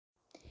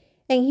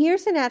And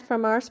here's an ad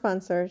from our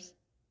sponsors.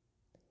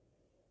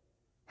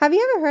 Have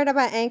you ever heard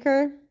about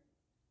Anchor?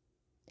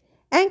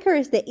 Anchor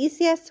is the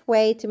easiest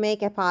way to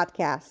make a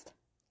podcast.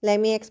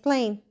 Let me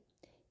explain.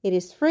 It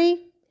is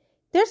free.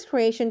 There's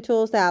creation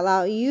tools that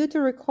allow you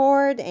to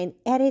record and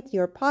edit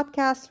your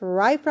podcast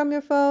right from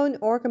your phone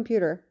or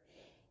computer.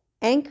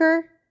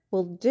 Anchor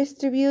will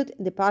distribute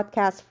the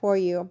podcast for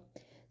you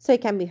so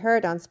it can be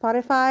heard on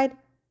Spotify,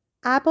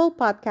 Apple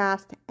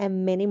Podcast,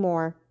 and many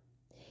more.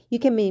 You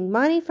can make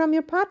money from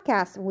your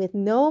podcast with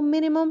no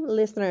minimum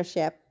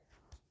listenership.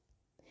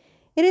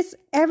 It is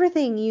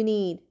everything you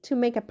need to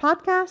make a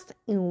podcast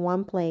in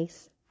one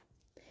place.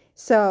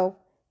 So,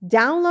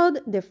 download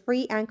the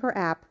free Anchor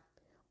app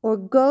or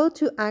go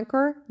to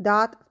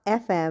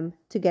anchor.fm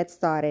to get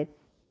started.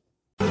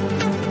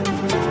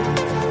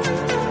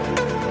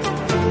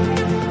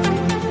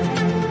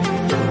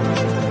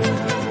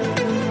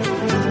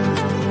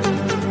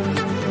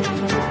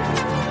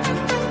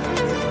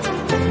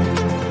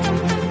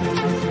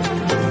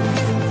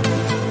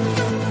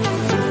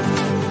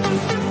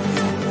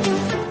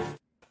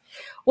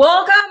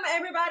 Welcome,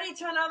 everybody,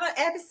 to another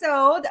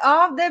episode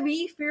of the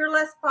Be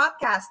Fearless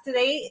podcast.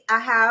 Today, I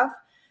have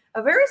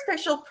a very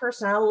special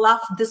person. I love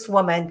this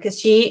woman because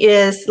she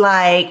is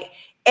like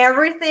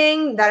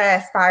everything that I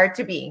aspire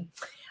to be.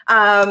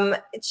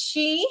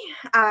 She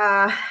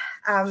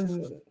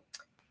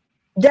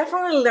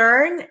definitely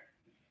learned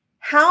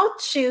how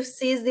to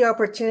seize the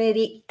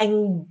opportunity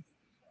and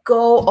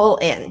go all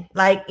in.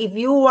 Like, if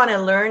you want to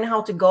learn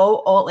how to go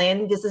all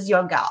in, this is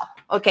your gal.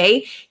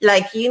 Okay,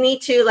 like you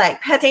need to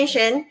pay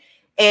attention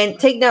and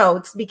take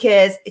notes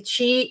because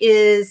she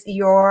is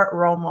your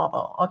role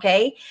model.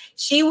 Okay,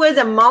 she was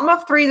a mom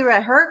of three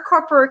throughout her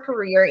corporate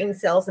career in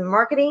sales and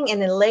marketing,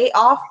 and a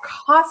layoff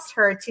caused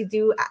her to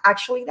do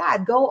actually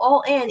that, go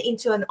all in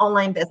into an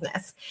online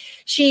business.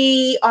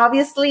 She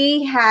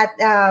obviously had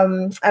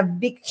a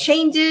big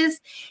changes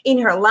in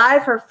her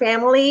life, her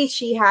family.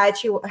 She had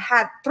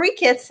three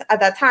kids at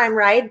that time,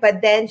 right?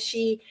 But then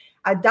she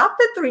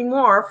adopted three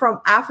more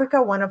from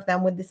Africa, one of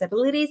them with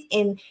disabilities,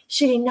 and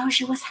she didn't know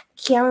she was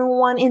carrying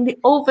one in the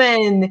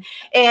oven.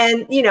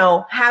 And,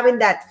 having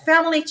that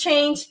family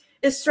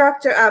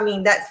structure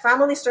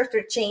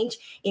change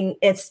in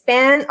a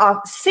span of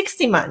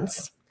 16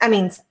 months.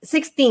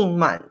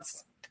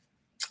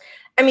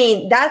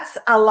 That's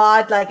a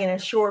lot, in a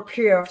short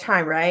period of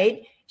time,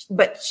 right?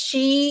 But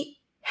she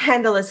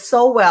handled it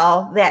so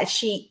well that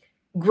she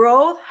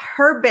grew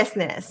her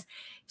business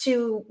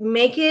to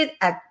make it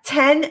at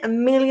 $10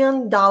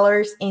 million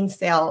in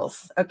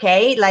sales.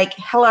 Okay,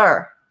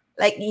 hello,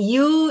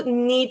 you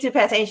need to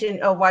pay attention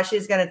of what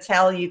she's going to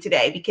tell you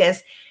today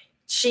because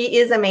she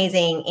is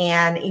amazing.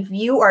 And if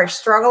you are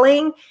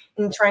struggling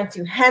and trying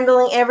to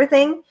handling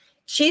everything,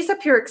 she's a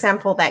pure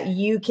example that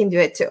you can do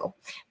it too.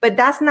 But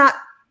that's not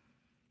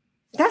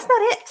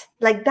it.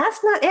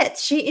 That's not it.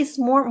 She is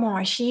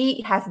more.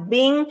 She has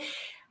been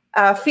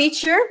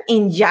featured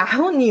in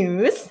Yahoo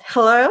News.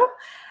 Hello.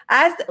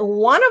 As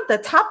one of the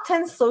top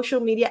 10 social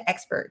media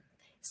experts.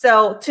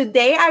 So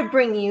today I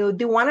bring you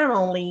the one and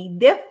only,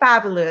 the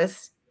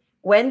fabulous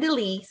Wendy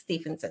Lee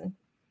Stephenson.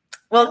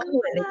 Welcome,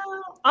 Wendy.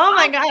 Oh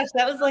my gosh,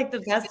 that was like the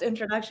best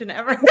introduction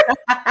ever.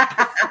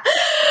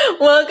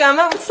 Welcome.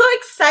 I'm so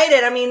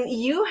excited.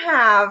 You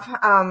have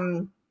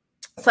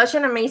such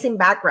an amazing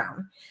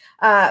background.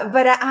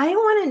 But I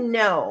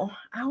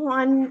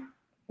want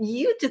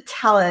you to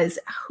tell us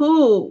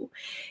who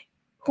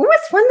was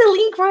Wendy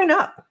Lee growing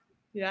up?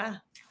 Yeah.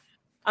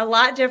 A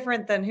lot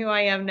different than who I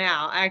am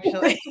now,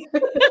 actually.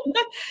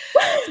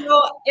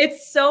 So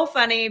it's so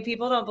funny.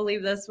 People don't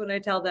believe this when I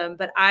tell them,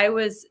 but I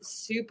was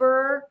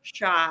super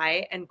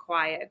shy and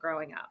quiet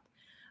growing up.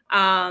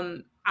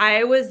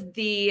 I was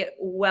the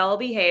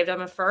well-behaved.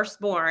 I'm a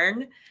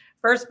firstborn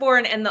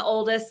and the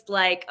oldest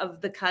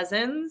of the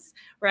cousins,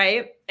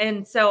 right?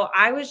 And so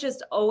I was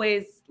just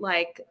always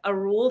a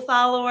rule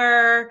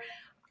follower.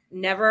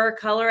 Never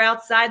color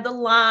outside the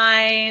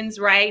lines,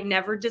 right?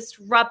 Never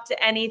disrupt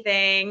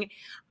anything.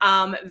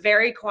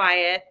 Very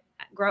quiet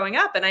growing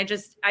up. And I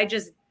just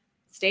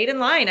stayed in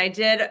line. I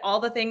did all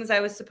the things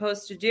I was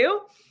supposed to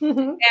do.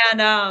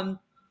 Mm-hmm.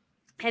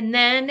 And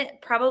then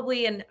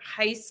probably in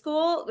high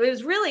school, it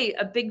was really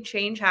a big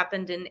change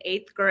happened in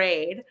 8th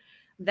grade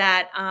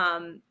that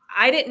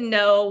I didn't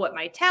know what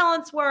my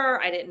talents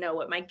were. I didn't know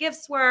what my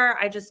gifts were.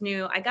 I just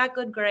knew I got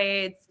good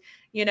grades.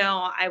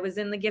 I was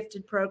in the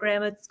gifted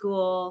program at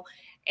school.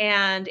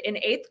 And in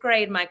 8th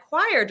grade, my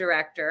choir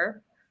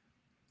director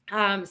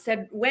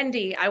said,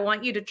 Wendy, I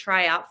want you to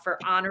try out for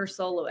honor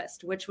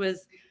soloist, which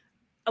was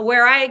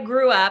where I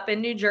grew up in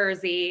New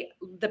Jersey.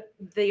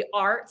 The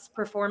arts,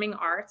 performing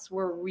arts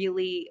were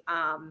really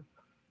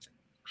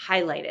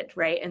highlighted,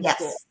 right, in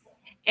school.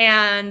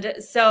 And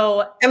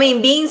so,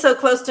 being so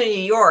close to New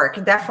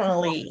York,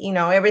 definitely,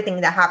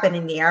 everything that happened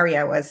in the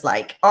area was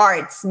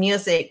arts,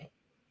 music,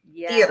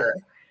 theater.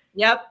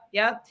 Yep.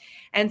 Yep.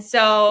 And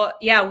so,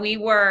 yeah, we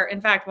were,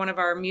 in fact, one of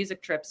our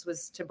music trips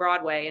was to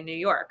Broadway in New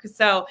York.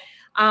 So,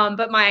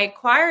 but my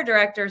choir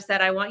director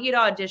said, I want you to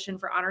audition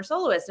for honor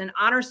soloist. And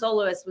honor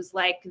soloist was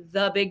like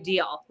the big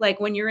deal.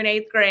 Like when you're in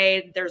 8th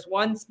grade, there's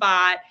one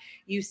spot,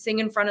 you sing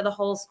in front of the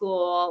whole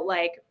school.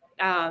 Like,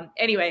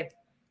 anyway,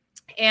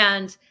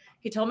 and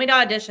he told me to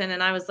audition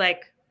and I was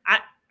like,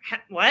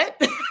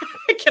 what?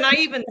 Can I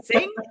even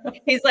sing?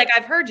 He's like,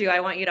 I've heard you. I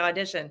want you to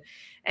audition.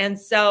 And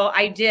so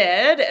I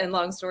did. And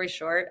long story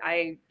short,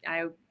 I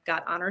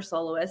got honor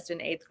soloist in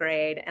 8th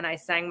grade and I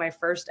sang my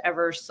first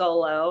ever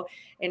solo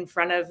in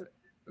front of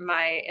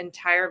my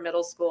entire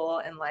middle school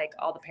and like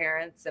all the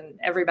parents and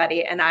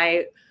everybody. And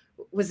I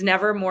was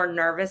never more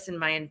nervous in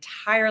my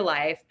entire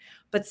life,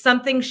 but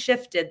something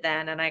shifted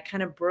then. And I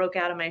kind of broke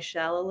out of my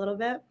shell a little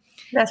bit.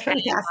 That's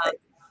fantastic.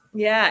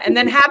 Yeah. And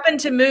then happened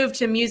to move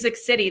to Music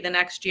City the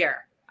next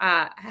year.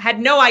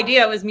 Had no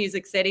idea it was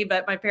Music City,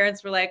 but my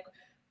parents were like,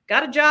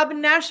 got a job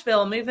in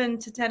Nashville, moving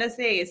to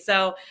Tennessee.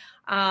 So,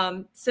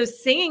 so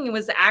singing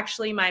was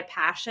actually my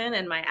passion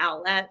and my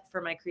outlet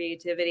for my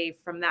creativity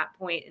from that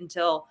point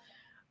until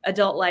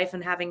adult life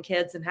and having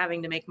kids and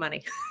having to make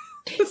money.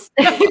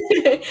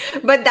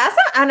 But that's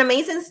an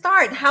amazing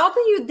start. How do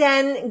you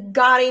then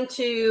got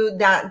into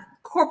that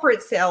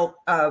corporate sale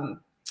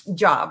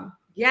job?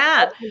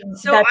 Yeah.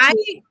 So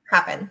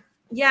happened.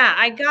 Yeah,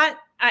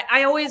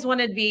 I always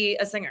wanted to be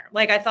a singer.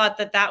 Like I thought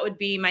that would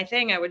be my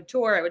thing. I would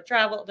tour, I would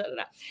travel, da, da,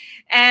 da.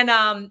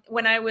 And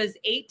when I was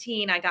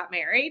 18, I got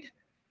married,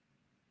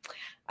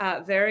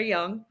 very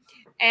young.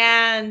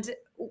 And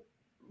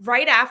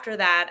right after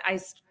that,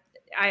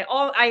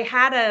 I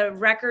had a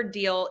record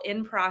deal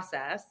in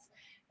process.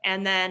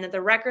 And then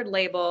the record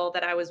label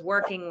that I was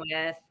working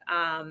with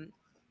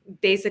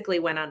basically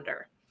went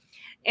under.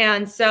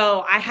 And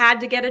so I had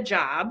to get a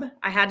job.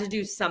 I had to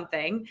do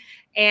something.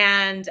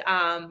 And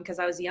because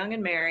I was young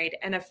and married,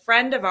 and a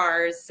friend of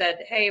ours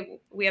said, hey,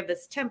 we have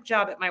this temp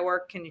job at my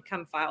work. Can you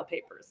come file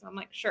papers? And I'm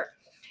like, sure.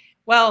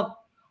 Well,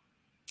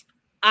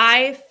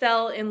 I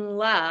fell in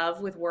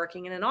love with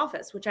working in an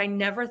office, which I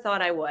never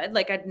thought I would.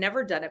 Like I'd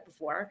never done it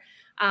before.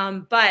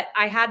 But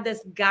I had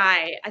this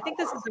guy. I think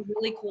this is a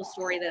really cool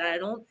story that I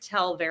don't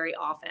tell very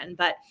often.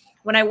 But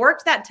when I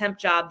worked that temp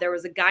job, there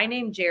was a guy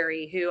named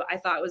Jerry who I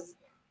thought was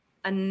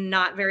a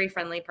not very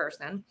friendly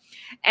person.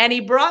 And he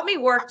brought me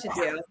work to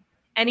do.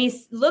 And he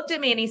looked at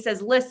me and he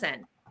says,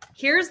 listen,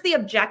 here's the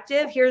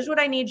objective. Here's what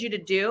I need you to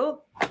do.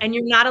 And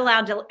you're not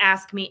allowed to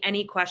ask me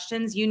any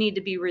questions. You need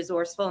to be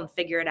resourceful and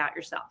figure it out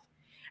yourself.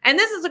 And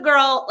this is a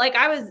girl, like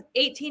I was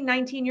 18,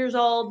 19 years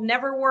old,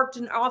 never worked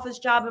an office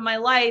job in my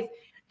life.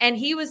 And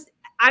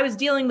I was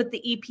dealing with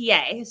the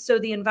EPA, so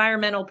the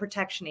Environmental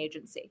Protection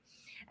Agency.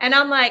 And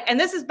I'm like, and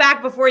this is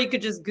back before you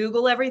could just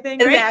Google everything.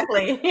 Right?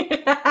 Exactly.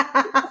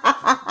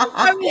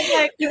 I was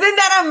like, isn't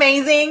that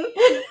amazing?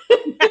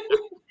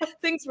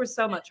 Things were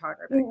so much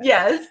harder.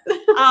 Yes.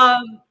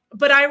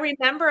 But I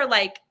remember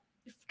like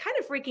kind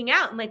of freaking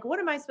out and like, what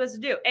am I supposed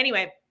to do?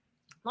 Anyway,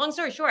 long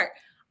story short,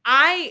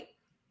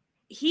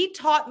 he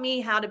taught me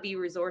how to be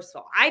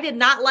resourceful. I did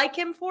not like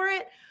him for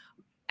it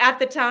at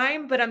the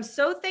time, but I'm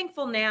so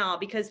thankful now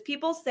because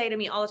people say to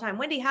me all the time,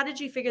 Wendy, how did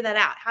you figure that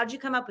out? How did you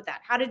come up with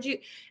that? How did you?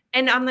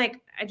 And I'm like,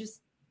 I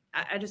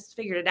just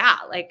figured it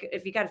out. Like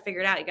if you got to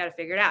figure it out, you got to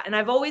figure it out. And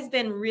I've always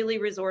been really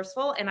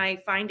resourceful and I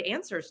find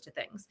answers to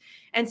things.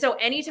 And so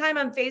anytime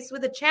I'm faced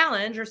with a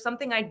challenge or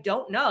something I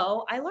don't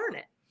know, I learn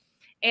it.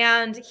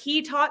 And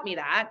he taught me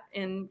that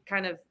in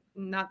kind of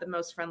not the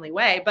most friendly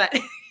way, but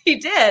he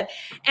did.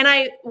 And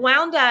I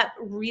wound up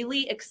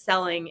really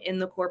excelling in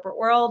the corporate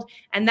world.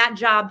 And that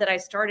job that I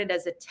started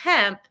as a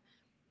temp,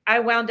 I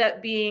wound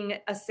up being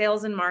a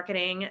sales and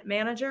marketing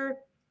manager.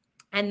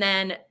 And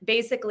then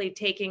basically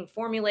taking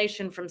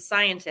formulation from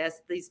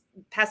scientists, these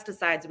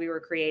pesticides we were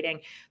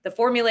creating, the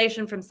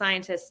formulation from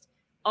scientists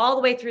all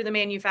the way through the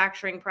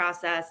manufacturing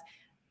process,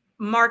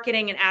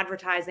 marketing and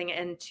advertising,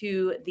 and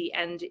to the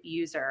end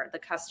user, the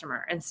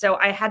customer. And so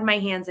I had my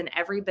hands in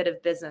every bit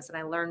of business and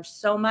I learned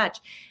so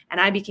much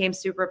and I became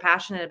super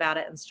passionate about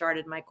it and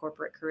started my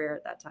corporate career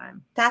at that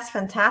time. That's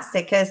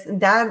fantastic because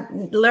that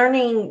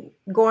learning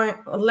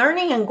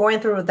and going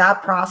through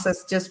that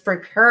process just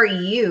prepare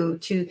you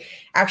to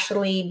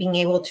actually being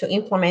able to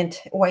implement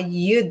what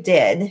you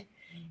did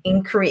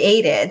and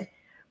created,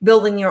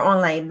 building your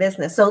online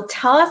business. So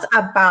tell us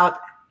about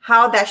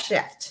how that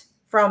shift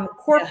from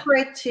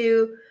corporate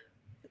to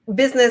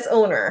business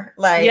owner.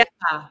 Like,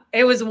 yeah,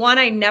 it was one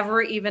I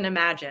never even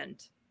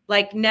imagined.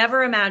 Like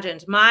never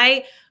imagined.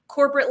 My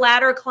corporate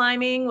ladder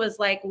climbing was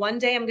like, one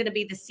day I'm going to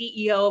be the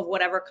CEO of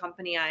whatever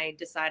company I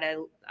decide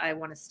I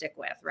want to stick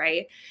with.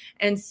 Right.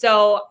 And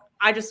so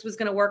I just was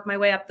going to work my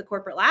way up the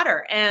corporate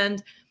ladder.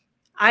 And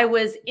I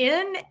was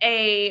I'm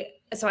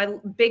a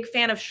big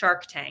fan of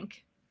Shark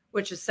Tank,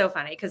 which is so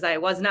funny because I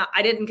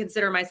didn't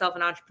consider myself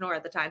an entrepreneur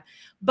at the time,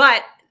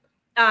 but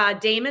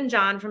Damon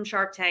John from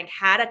Shark Tank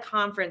had a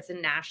conference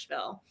in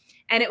Nashville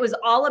and it was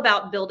all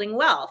about building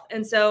wealth.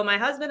 And so my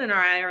husband and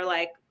I are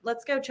like,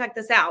 let's go check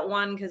this out.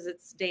 One, because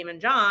it's Damon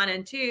John,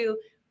 and two,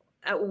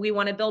 we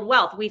want to build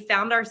wealth. We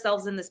found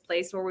ourselves in this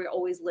place where we're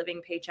always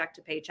living paycheck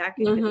to paycheck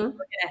and couldn't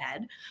get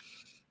ahead.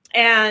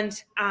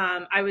 And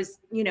I was,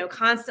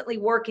 constantly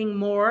working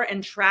more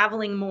and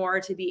traveling more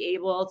to be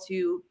able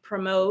to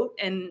promote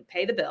and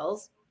pay the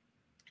bills.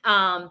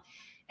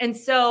 And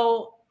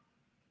so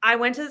I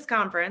went to this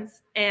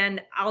conference,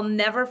 and I'll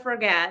never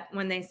forget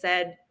when they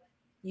said,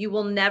 you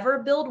will never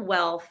build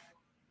wealth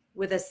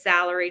with a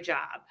salary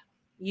job.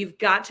 You've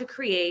got to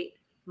create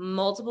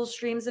multiple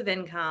streams of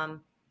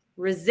income,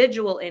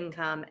 residual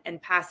income,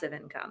 and passive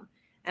income.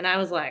 And I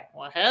was like,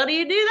 well, how do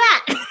you do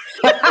that?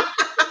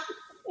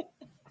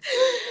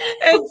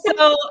 And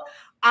so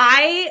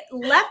I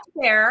left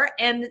there,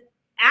 and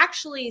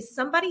actually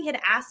somebody had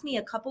asked me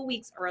a couple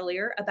weeks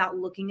earlier about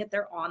looking at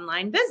their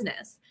online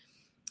business.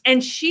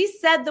 And she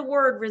said the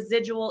word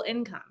residual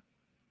income.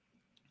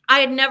 I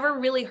had never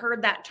really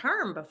heard that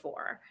term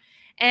before.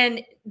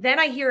 And then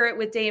I hear it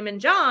with Daymond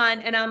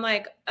John, and I'm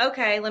like,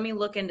 okay, let me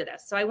look into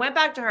this. So I went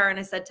back to her and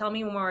I said, tell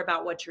me more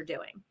about what you're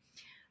doing.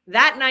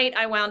 That night,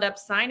 I wound up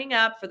signing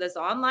up for this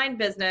online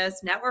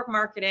business, network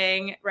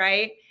marketing,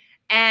 right?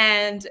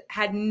 And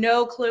had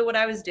no clue what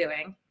I was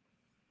doing,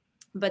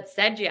 but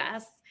said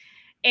yes.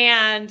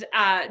 And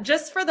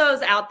just for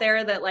those out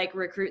there that like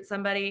recruit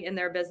somebody in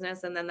their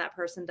business and then that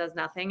person does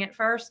nothing at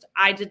first,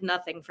 I did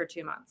nothing for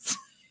 2 months.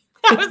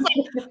 I was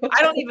like,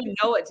 I don't even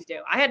know what to do.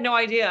 I had no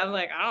idea. I'm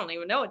like, I don't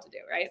even know what to do.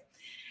 Right.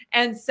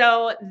 And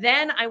so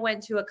then I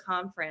went to a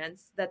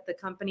conference that the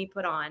company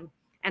put on,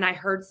 and I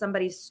heard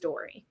somebody's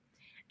story.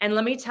 And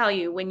let me tell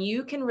you, when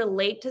you can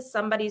relate to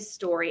somebody's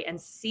story and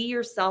see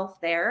yourself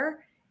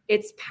there,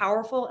 it's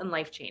powerful and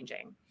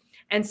life-changing.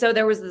 And so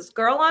there was this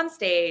girl on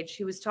stage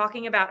who was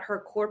talking about her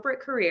corporate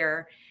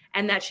career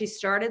and that she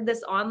started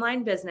this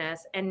online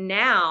business and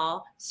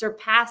now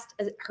surpassed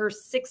her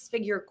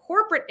 6-figure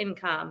corporate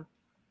income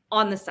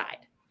on the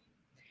side.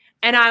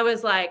 And I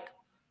was like,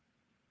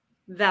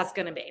 that's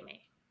going to be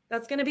me.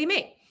 That's going to be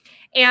me.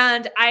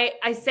 And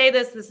I say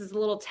this is a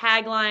little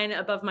tagline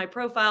above my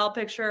profile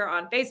picture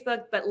on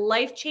Facebook, but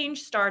life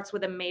change starts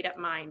with a made up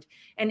mind.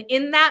 And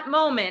in that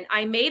moment,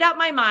 I made up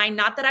my mind,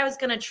 not that I was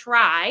going to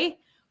try,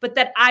 but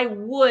that I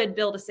would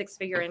build a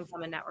 6-figure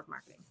income in network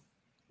marketing.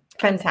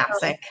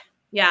 Fantastic.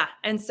 Yeah.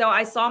 And so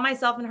I saw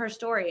myself in her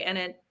story, and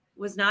it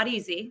was not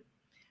easy,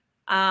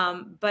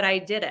 but I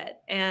did it.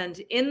 And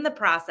in the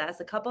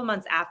process, a couple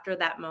months after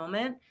that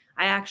moment,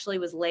 I actually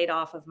was laid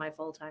off of my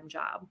full-time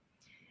job.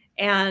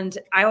 And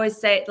I always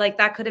say, like,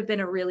 that could have been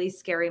a really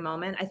scary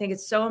moment. I think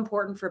it's so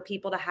important for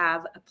people to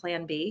have a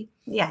plan B.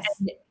 Yes.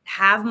 And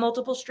have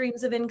multiple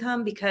streams of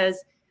income,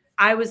 because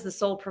I was the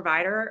sole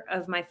provider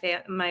of my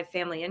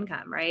family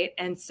income, right?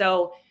 And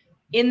so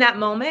in that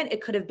moment,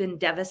 it could have been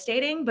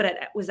devastating, but it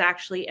was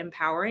actually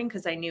empowering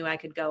because I knew I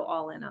could go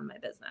all in on my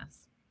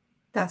business.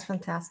 That's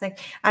fantastic.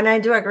 And I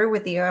do agree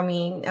with you. I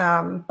mean,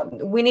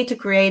 we need to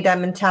create that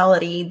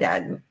mentality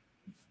that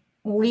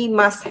we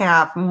must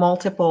have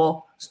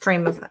multiple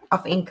streams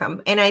of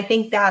income. And I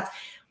think that's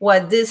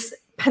what this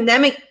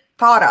pandemic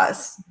taught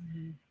us,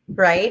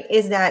 right?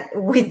 Is that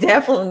we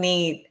definitely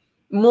need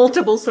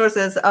multiple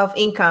sources of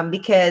income,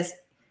 because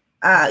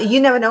you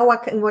never know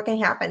what can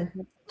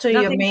happen to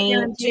your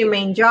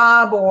main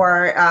job,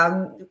 or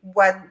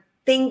what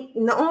thing,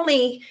 not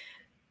only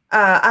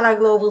on a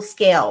global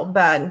scale,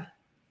 but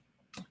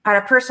at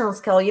a personal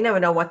scale. You never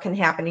know what can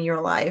happen in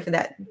your life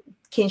that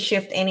can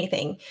shift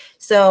anything.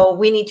 So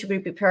we need to be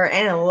prepared.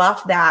 And I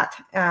love that.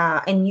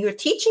 And you're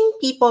teaching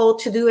people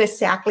to do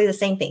exactly the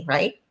same thing,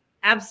 right?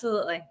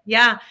 Absolutely.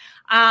 Yeah.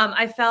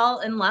 I fell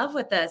in love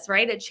with this,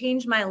 right? It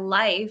changed my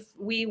life.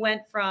 We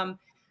went from,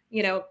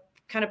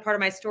 kind of part of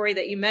my story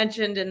that you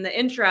mentioned in the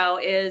intro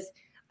is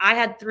I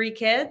had 3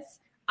 kids.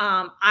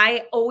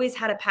 I always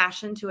had a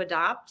passion to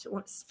adopt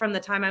from the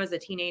time I was a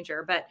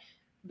teenager, but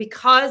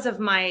because of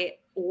my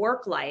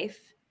work life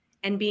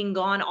and being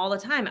gone all the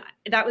time,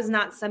 that was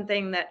not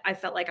something that I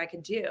felt like I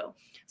could do.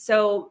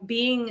 So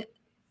being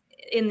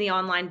in the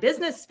online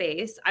business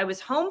space, I was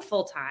home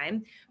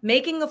full-time,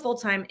 making a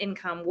full-time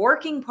income,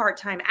 working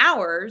part-time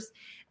hours.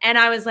 And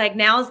I was like,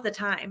 now's the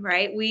time,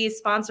 right? We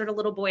sponsored a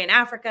little boy in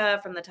Africa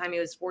from the time he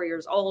was 4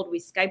 years old. We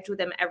Skyped with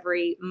him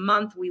every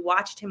month. We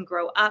watched him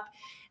grow up.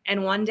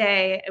 And one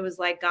day it was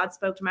like God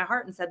spoke to my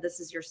heart and said, this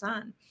is your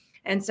son.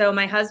 And so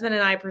my husband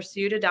and I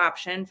pursued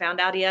adoption, found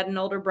out he had an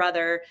older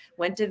brother,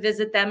 went to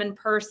visit them in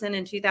person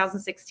in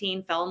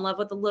 2016, fell in love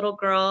with a little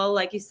girl,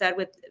 like you said,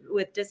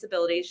 with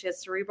disabilities. She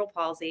has cerebral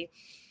palsy.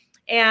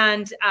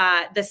 And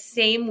the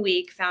same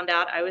week found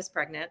out I was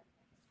pregnant.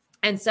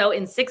 And so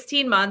in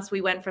 16 months,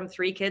 we went from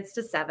 3 kids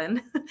to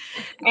 7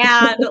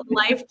 and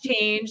life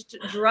changed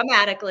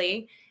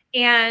dramatically.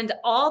 And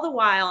all the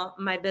while,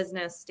 my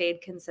business stayed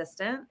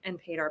consistent and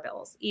paid our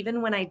bills, even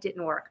when I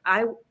didn't work.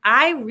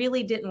 I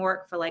really didn't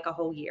work for like a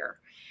whole year.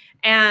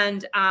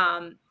 And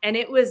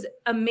it was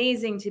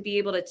amazing to be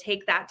able to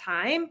take that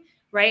time,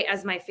 right,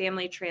 as my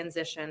family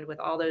transitioned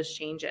with all those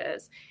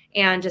changes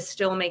and to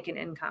still make an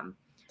income.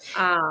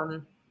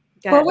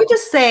 What would you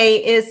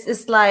say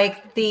is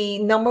like the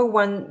number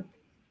one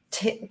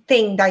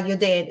thing that you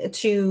did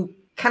to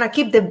kind of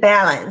keep the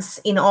balance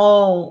in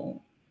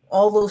all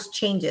those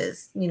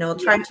changes,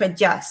 trying to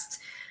adjust?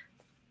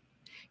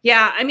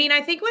 Yeah. I mean,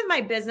 I think with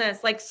my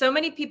business, like so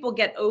many people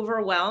get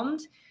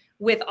overwhelmed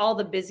with all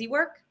the busy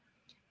work.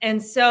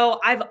 And so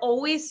I've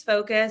always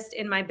focused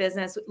in my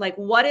business, like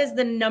what is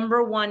the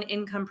number one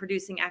income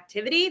producing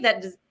activity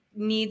that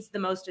needs the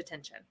most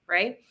attention,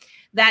 right?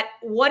 That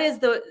what is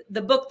the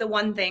book, The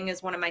One Thing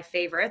is one of my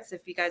favorites,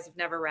 if you guys have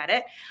never read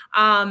it.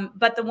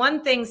 But The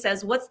One Thing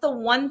says, what's the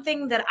one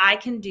thing that I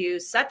can do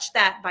such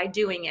that by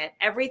doing it,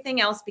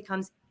 everything else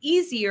becomes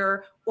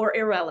easier or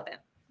irrelevant,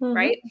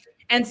 right?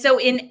 And so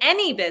in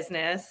any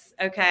business,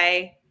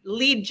 okay,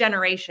 lead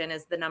generation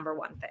is the number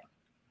one thing,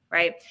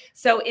 right?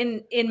 So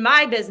in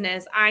my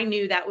business, I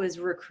knew that was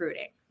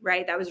recruiting,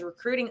 right? That was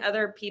recruiting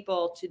other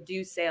people to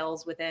do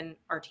sales within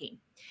our team.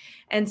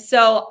 And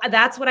so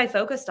that's what I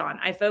focused on.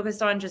 I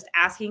focused on just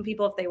asking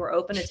people if they were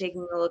open to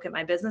taking a look at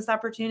my business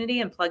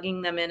opportunity and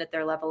plugging them in at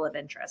their level of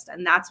interest.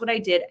 And that's what I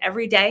did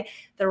every day.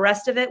 The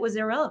rest of it was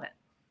irrelevant,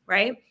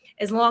 right?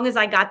 As long as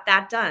I got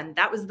that done.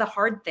 That was the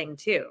hard thing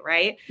too,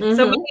 right?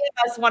 So many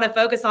of us want to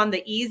focus on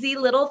the easy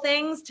little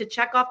things to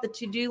check off the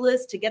to-do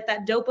list to get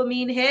that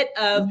dopamine hit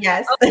of,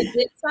 yes, oh, we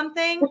did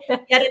something.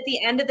 Yet at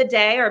the end of the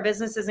day, our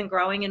business isn't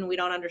growing and we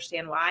don't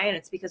understand why. And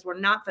it's because we're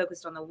not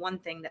focused on the one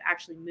thing that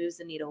actually moves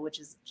the needle,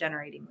 which is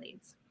generating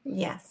leads.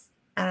 Yes.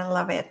 I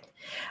love it.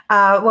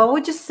 What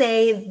would you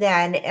say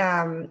then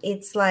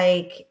it's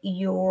like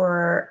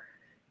your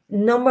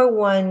number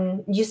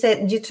one? You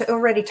said you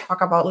already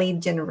talk about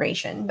lead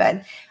generation,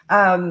 but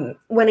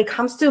when it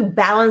comes to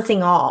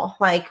balancing all,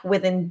 like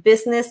within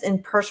business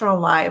and personal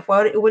life,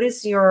 what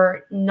is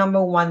your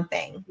number one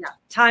thing? Yeah,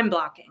 time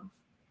blocking.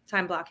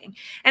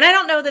 And I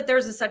don't know that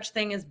there's a such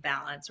thing as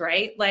balance,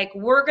 right? Like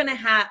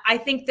I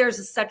think there's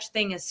a such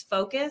thing as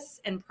focus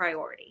and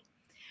priority,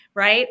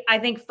 right? I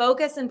think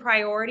focus and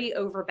priority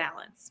over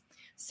balance.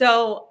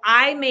 So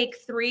I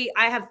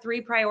have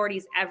 3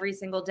 priorities every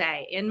single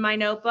day in my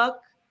notebook.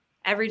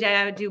 Every day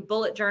I would do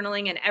bullet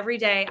journaling, and every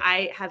day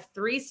I have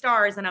 3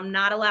 stars, and I'm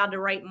not allowed to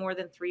write more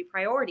than 3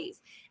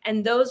 priorities.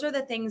 And those are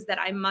the things that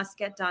I must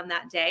get done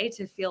that day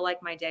to feel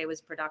like my day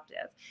was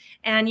productive.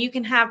 And you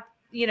can have,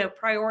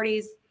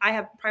 priorities. I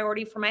have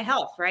priority for my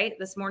health, right?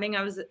 This morning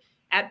I was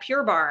at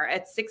Pure Barre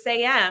at 6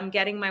 a.m.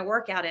 getting my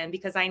workout in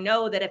because I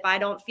know that if I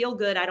don't feel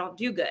good, I don't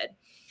do good.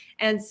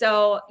 And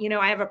so,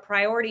 I have a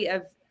priority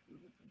of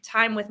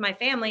time with my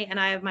family, and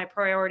I have my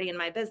priority in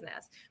my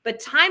business. But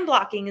time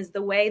blocking is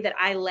the way that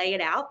I lay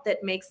it out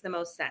that makes the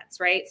most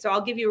sense, right? So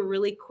I'll give you a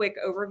really quick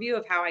overview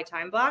of how I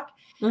time block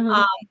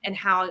and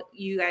how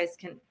you guys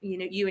can,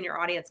 you and your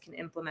audience can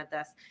implement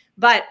this.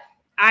 But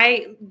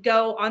I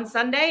go on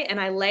Sunday and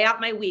I lay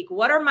out my week.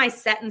 What are my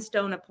set in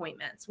stone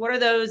appointments? What are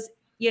those,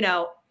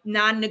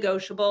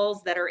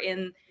 non-negotiables that are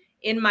in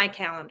my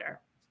calendar?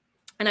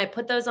 And I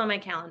put those on my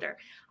calendar.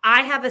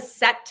 I have a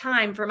set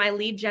time for my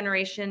lead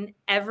generation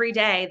every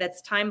day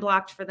that's time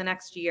blocked for the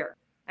next year.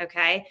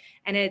 Okay.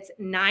 And it's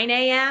 9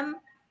 a.m.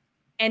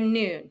 and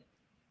noon,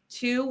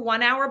 2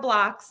 1-hour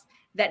blocks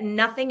that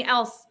nothing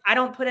else, I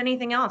don't put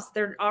anything else.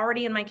 They're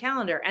already in my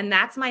calendar. And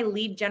that's my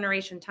lead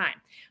generation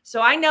time.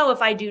 So I know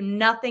if I do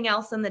nothing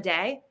else in the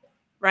day,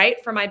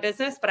 right, for my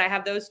business, but I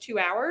have those 2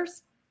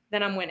 hours,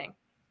 then I'm winning.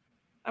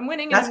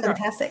 That's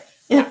fantastic.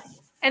 Yeah.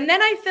 And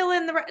then I fill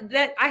in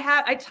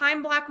I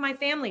time block my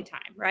family time,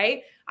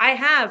 right? I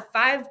have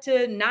 5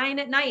 to 9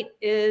 at night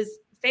is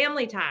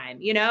family time,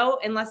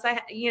 unless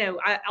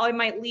I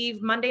might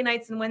leave Monday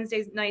nights and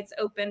Wednesday nights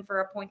open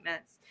for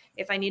appointments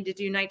if I need to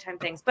do nighttime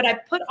things. But I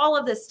put all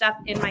of this stuff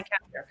in my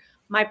calendar,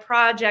 my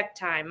project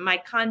time, my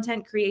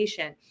content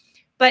creation.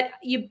 But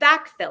you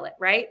backfill it,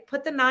 right?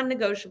 Put the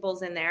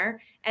non-negotiables in there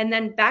and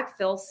then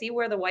backfill, see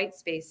where the white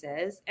space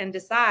is and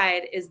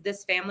decide, is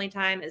this family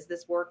time? Is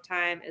this work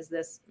time? Is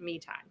this me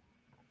time?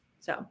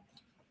 So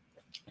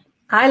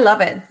I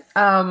love it.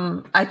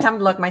 I time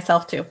block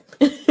myself too.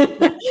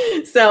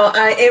 So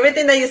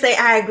everything that you say,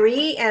 I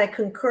agree and I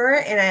concur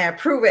and I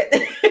approve it.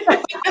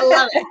 I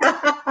love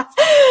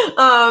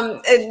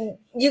it. And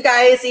you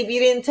guys, if you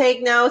didn't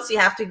take notes, you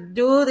have to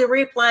do the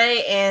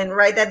replay and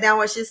write that down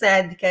what she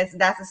said, because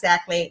that's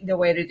exactly the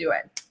way to do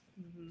it.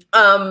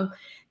 And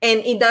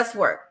it does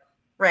work,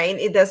 right?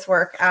 It does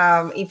work.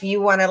 If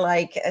you want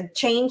to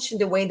change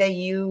the way that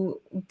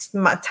you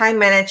time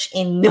manage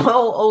and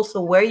know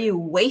also where you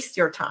waste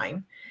your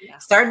time,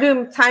 start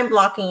doing time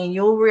blocking and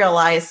you'll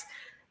realize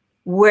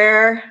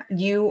where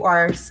you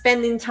are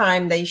spending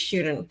time that you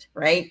shouldn't,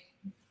 right?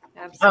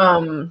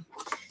 Absolutely.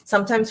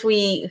 Sometimes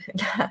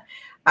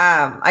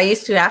I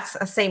used to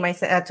say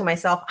to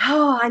myself,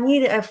 oh, I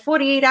need a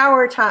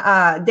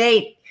 48-hour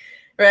day,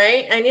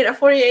 right? I need a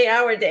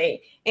 48-hour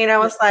day. And I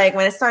was like,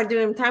 when I started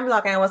doing time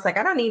blocking, I was like,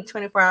 I don't need a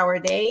 24-hour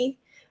day.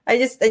 I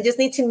just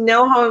need to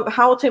know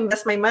how to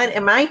invest my money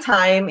and my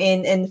time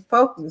and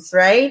focus,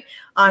 right,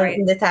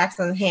 on the task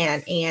on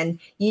hand. And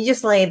you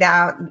just laid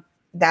out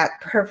that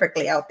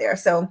perfectly out there.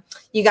 So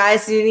you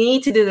guys, you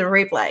need to do the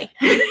replay.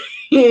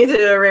 You need to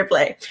do the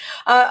replay.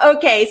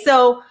 Okay,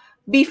 so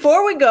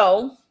before we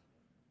go,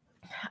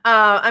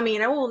 I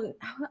mean, I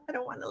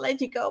don't want to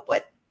let you go,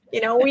 but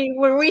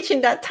we're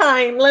reaching that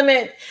time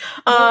limit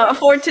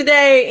for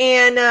today.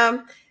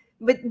 And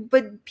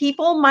but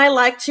people might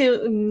like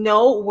to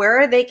know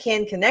where they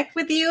can connect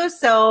with you.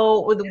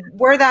 So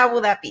where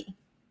will that be?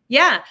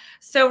 Yeah.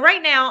 So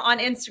right now on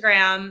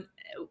Instagram,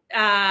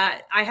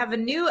 I have a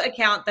new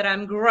account that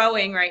I'm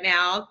growing right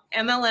now,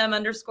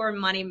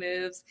 MLM_money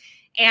moves.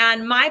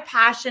 And my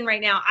passion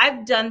right now,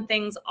 I've done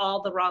things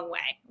all the wrong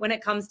way when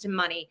it comes to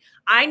money.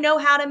 I know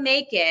how to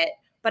make it,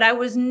 but I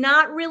was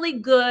not really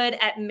good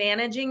at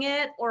managing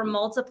it or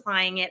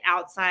multiplying it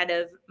outside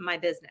of my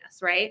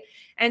business, right?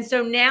 And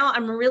so now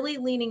I'm really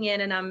leaning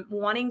in and I'm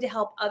wanting to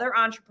help other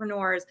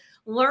entrepreneurs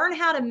learn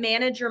how to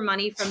manage your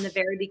money from the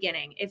very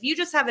beginning. If you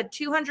just have a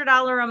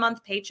 $200 a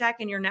month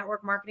paycheck in your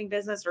network marketing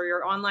business or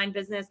your online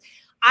business,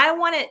 I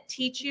want to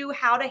teach you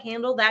how to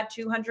handle that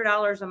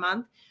 $200 a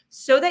month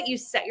so that you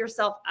set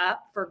yourself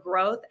up for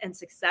growth and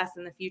success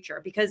in the future,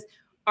 because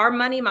our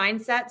money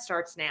mindset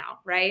starts now,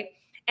 right?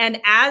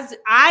 And as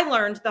I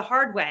learned the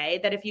hard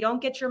way, that if you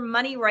don't get your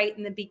money right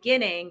in the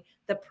beginning,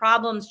 the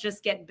problems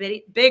just get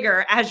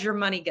bigger as your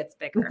money gets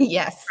bigger.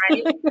 Yes.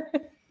 Right?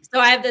 So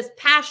I have this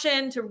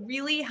passion to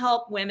really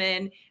help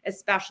women,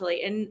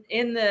 especially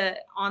in the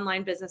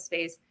online business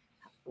space,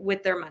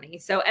 with their money.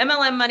 So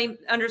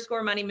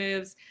MLM_money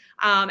moves.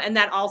 And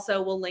that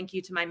also will link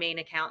you to my main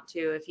account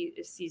too, if you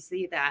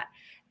see that.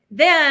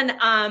 Then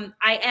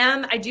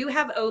I do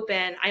have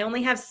open, I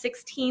only have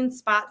 16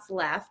 spots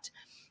left.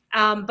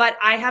 But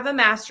I have a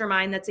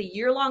mastermind that's a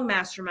year-long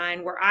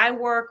mastermind where I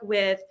work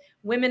with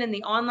women in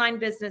the online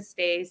business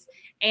space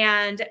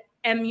and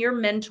am your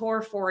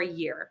mentor for a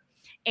year.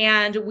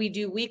 And we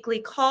do weekly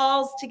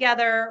calls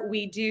together.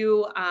 We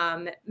do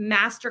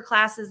master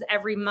classes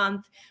every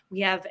month.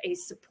 We have a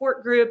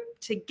support group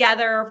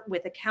together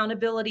with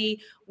accountability.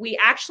 We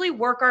actually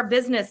work our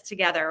business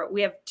together.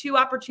 We have 2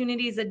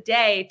 opportunities a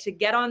day to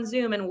get on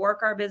Zoom and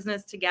work our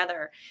business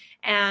together.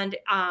 And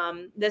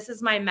this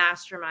is my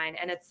mastermind.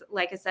 And it's,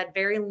 like I said,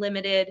 very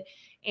limited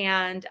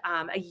and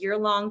a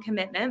year-long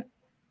commitment.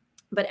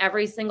 But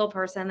every single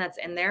person that's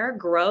in there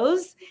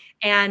grows,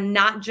 and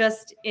not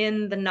just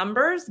in the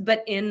numbers,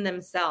 but in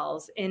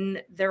themselves, in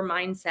their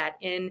mindset,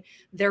 in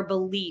their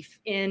belief,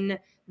 in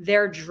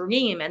their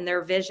dream and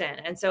their vision.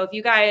 And so if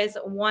you guys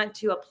want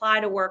to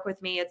apply to work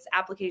with me, it's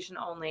application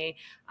only.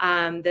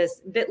 This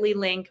bit.ly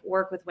link,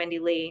 Work with Wendy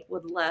Lee,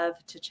 would love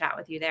to chat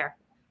with you there.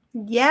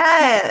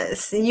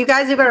 Yes. You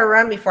guys, you better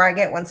run before I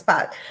get one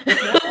spot.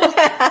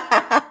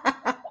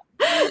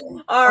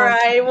 All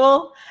right.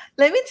 Well,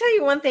 let me tell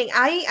you one thing.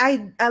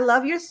 I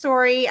love your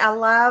story. I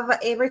love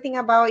everything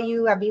about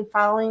you. I've been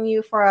following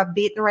you for a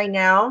bit right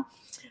now.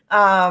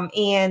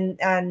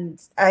 And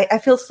I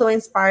feel so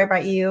inspired by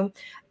you.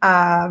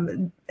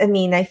 I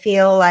mean, I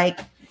feel like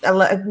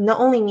not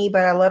only me,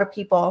 but a lot of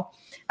people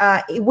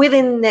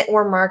within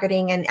network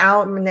marketing and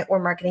out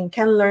network marketing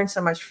can learn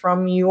so much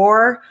from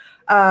your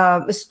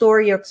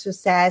story of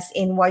success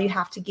and what you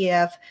have to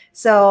give.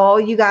 So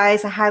you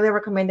guys, I highly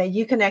recommend that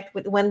you connect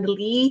with Wendy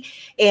Lee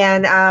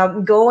and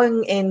go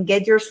and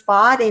get your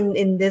spot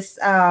in this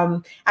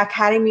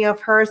academy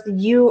of hers.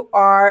 You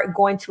are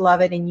going to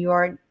love it, and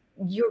you're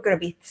going to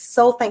be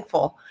so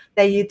thankful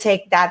that you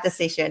take that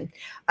decision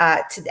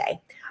today.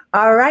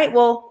 All right.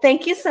 Well,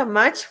 thank you so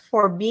much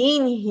for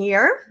being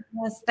here.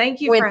 Yes, thank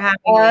you for having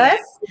me. I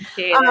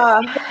appreciate it.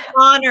 I'm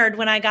honored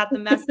when I got the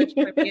message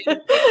from you.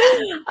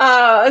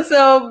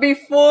 So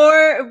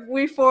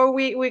before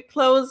we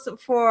close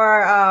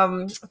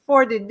for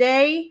the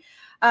day,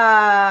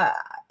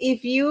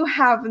 if you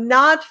have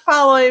not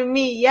followed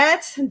me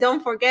yet,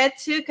 don't forget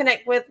to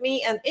connect with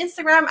me on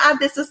Instagram at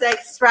This Is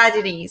X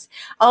Strategies.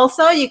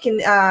 Also, you can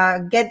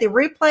get the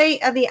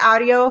replay of the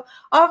audio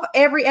of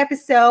every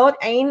episode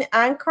in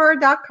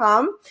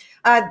anchor.com,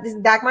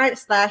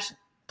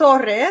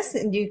 Dagmar/Torres.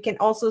 And you can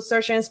also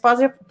search in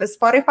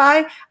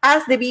Spotify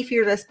as the Be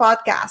Fearless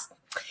Podcast.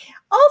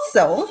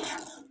 Also,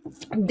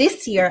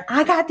 this year,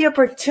 I got the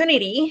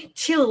opportunity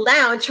to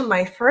launch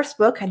my first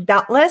book,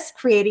 Dauntless: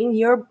 Creating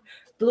Your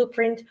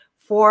Blueprint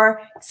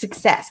for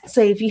Success.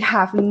 So if you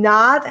have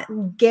not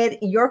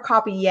get your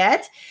copy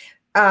yet,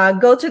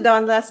 go to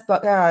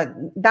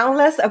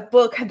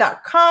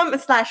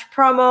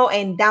dauntlessbook.com/promo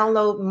and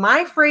download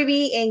my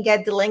freebie and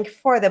get the link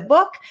for the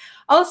book.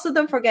 Also,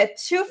 don't forget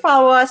to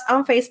follow us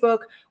on Facebook,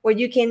 where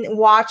you can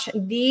watch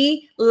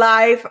the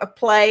live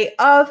play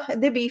of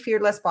the Be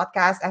Fearless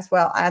podcast as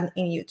well as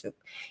in YouTube.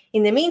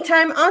 In the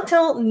meantime,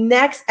 until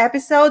next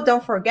episode,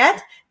 don't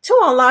forget to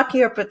unlock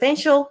your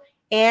potential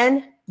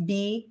and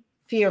be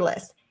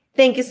fearless.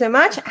 Thank you so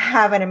much.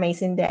 Have an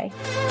amazing day.